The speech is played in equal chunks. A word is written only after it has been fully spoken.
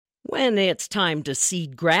When it's time to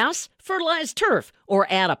seed grass, fertilize turf, or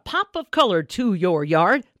add a pop of color to your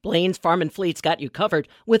yard, Blaine's Farm and Fleet's got you covered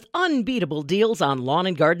with unbeatable deals on lawn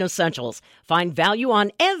and garden essentials. Find value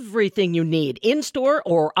on everything you need in-store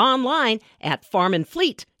or online at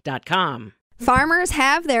farmandfleet.com. Farmers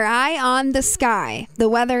have their eye on the sky. The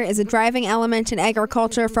weather is a driving element in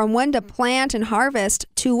agriculture, from when to plant and harvest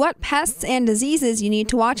to what pests and diseases you need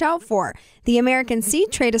to watch out for. The American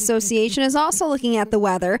Seed Trade Association is also looking at the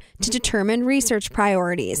weather to determine research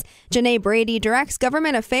priorities. Janae Brady directs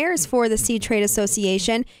government affairs for the Seed Trade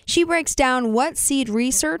Association. She breaks down what seed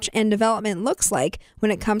research and development looks like when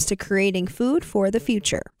it comes to creating food for the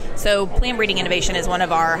future. So plant breeding innovation is one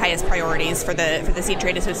of our highest priorities for the Seed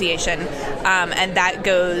Trade Association, and that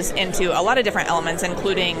goes into a lot of different elements,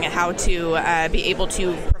 including how to be able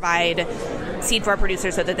to provide seed for our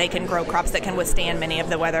producers so that they can grow crops that can withstand many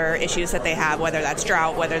of the weather issues that they have, whether that's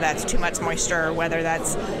drought, whether that's too much moisture, whether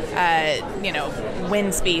that's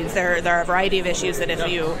wind speeds. There are a variety of issues that if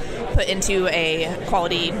you put into a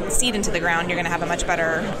quality seed into the ground, you're going to have a much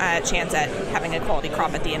better chance at having a quality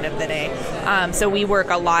crop at the end of the day. So we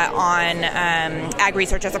work a lot on ag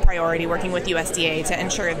research as a priority, working with USDA to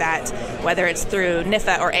ensure that whether it's through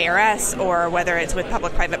NIFA or ARS or whether it's with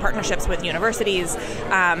public-private partnerships with universities,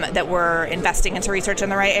 that we're investing into research in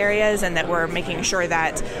the right areas and that we're making sure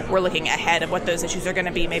that we're looking ahead of what those issues are going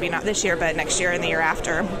to be, maybe not this year, but next year and the year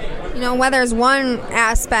after. You know, weather's one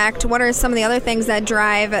aspect. What are some of the other things that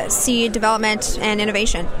drive seed development and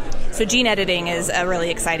innovation? So gene editing is a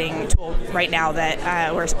really exciting tool right now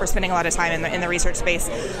that we're spending a lot of time in the research space.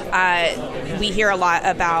 We hear a lot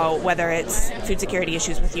about whether it's food security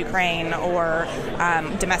issues with Ukraine or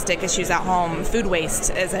domestic issues at home, food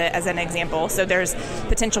waste as an example. So there's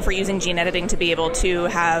potential for using gene editing to be able to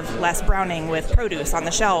have less browning with produce on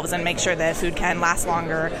the shelves and make sure that food can last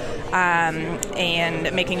longer, and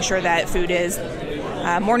making sure that food is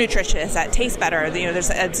more nutritious, that tastes better. You know, there's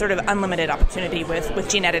a sort of unlimited opportunity with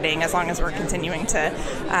gene editing as long as we're continuing to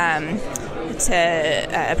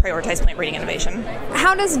prioritize plant breeding innovation.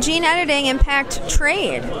 How does gene editing impact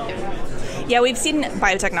trade? Yeah, we've seen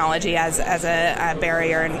biotechnology as a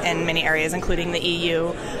barrier in many areas, including the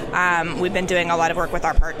EU. We've been doing a lot of work with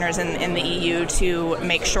our partners in the EU to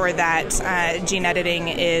make sure that gene editing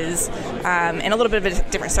is in a little bit of a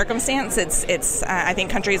different circumstance. It's I think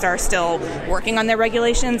countries are still working on their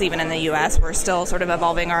regulations. Even in the U.S., we're still sort of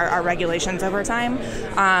evolving our regulations over time.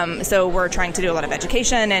 So we're trying to do a lot of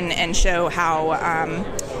education and show how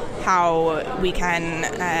we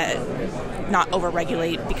can not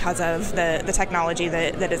over-regulate because of the technology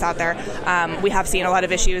that is out there. We have seen a lot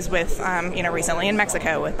of issues with, recently in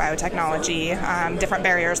Mexico with biotechnology, different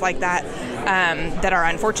barriers like that that are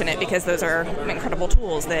unfortunate because those are incredible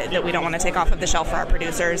tools that we don't want to take off of the shelf for our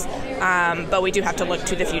producers. But we do have to look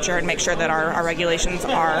to the future and make sure that our regulations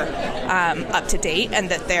are up to date and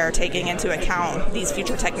that they're taking into account these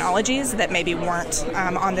future technologies that maybe weren't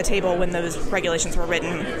on the table when those regulations were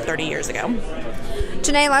written 30 years ago.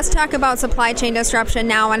 Janae, let's talk about supply chain disruption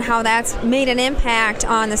now and how that's made an impact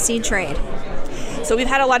on the seed trade. So we've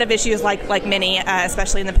had a lot of issues like many,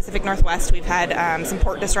 especially in the Pacific Northwest. We've had some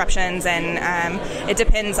port disruptions, and it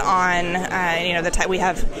depends on, the type. We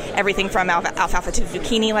have everything from alfalfa to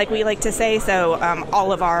zucchini, like we like to say. So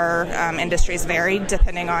all of our industries vary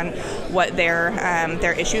depending on what their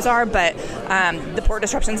issues are. But the port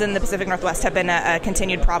disruptions in the Pacific Northwest have been a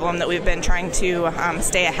continued problem that we've been trying to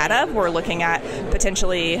stay ahead of. We're looking at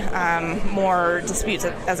potentially more disputes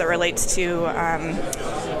as it relates to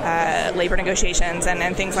labor negotiations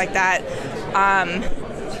and things like that.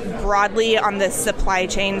 Broadly on the supply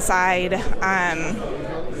chain side,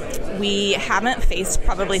 we haven't faced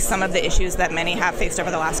probably some of the issues that many have faced over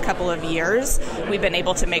the last couple of years. We've been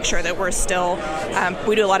able to make sure that we're still,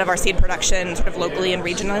 we do a lot of our seed production sort of locally and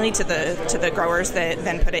regionally to the growers that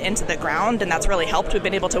then put it into the ground, and that's really helped. We've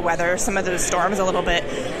been able to weather some of those storms a little bit,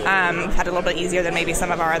 had a little bit easier than maybe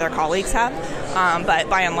some of our other colleagues have. But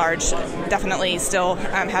by and large, definitely still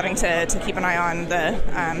having to keep an eye on the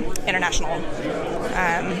international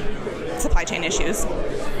supply chain issues.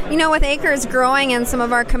 You know, with acres growing in some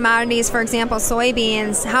of our commodities, for example,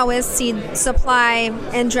 soybeans, how is seed supply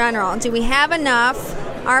in general? Do we have enough?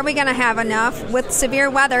 Are we going to have enough? With severe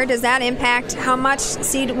weather, does that impact how much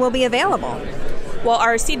seed will be available? Well,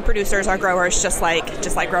 our seed producers are growers just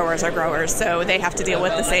like growers are growers, so they have to deal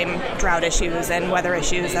with the same drought issues and weather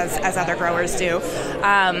issues as other growers do.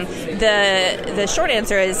 The short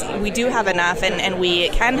answer is we do have enough, and we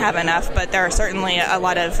can have enough, but there are certainly a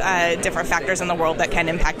lot of different factors in the world that can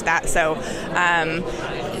impact that. So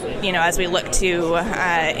as we look to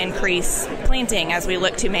increase planting, as we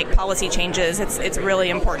look to make policy changes, it's really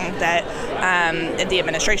important that the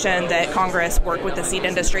administration, that Congress work with the seed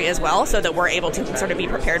industry as well, so that we're able to sort of be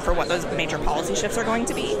prepared for what those major policy shifts are going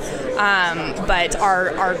to be. But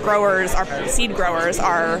our growers, our seed growers,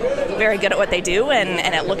 are very good at what they do and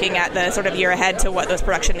at looking at the sort of year ahead to what those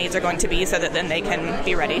production needs are going to be, so that then they can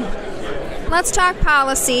be ready. Let's talk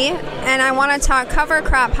policy, and I want to talk cover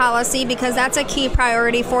crop policy because that's a key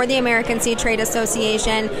priority for the American Seed Trade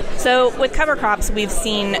Association. So with cover crops, we've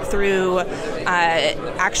seen through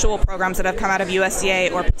actual programs that have come out of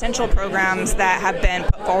USDA or potential programs that have been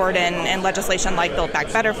put forward in legislation like Build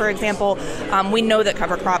Back Better, for example, we know that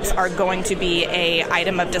cover crops are going to be an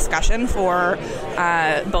item of discussion for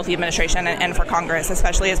both the administration and for Congress,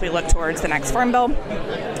 especially as we look towards the next Farm Bill.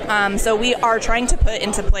 So we are trying to put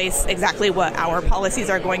into place exactly what our policies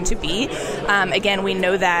are going to be. Again, we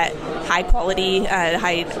know that high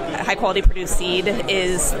quality produced seed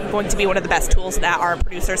is going to be one of the best tools that our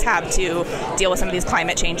producers have to deal with some of these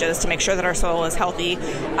climate changes, to make sure that our soil is healthy.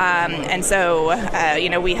 And so,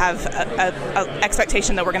 we have an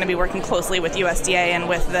expectation that we're going to be working closely with USDA and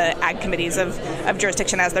with the ag committees of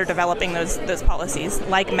jurisdiction as they're developing those policies.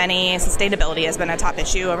 Like many, sustainability has been a top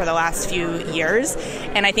issue over the last few years,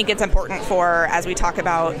 and I think it's important for, as we talk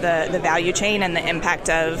about the value chain and the impact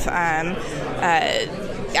of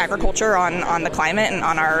agriculture on the climate and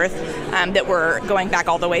on our earth, that we're going back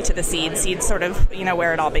all the way to the seed. Seed's sort of,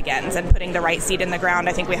 where it all begins, and putting the right seed in the ground.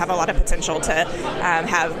 I think we have a lot of potential to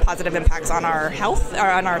have positive impacts on our health, or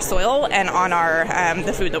on our soil, and on our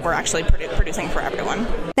the food that we're actually producing for everyone.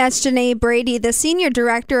 That's Janae Brady, the Senior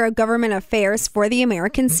Director of Government Affairs for the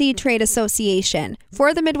American Seed Trade Association.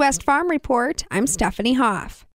 For the Midwest Farm Report, I'm Stephanie Hoff.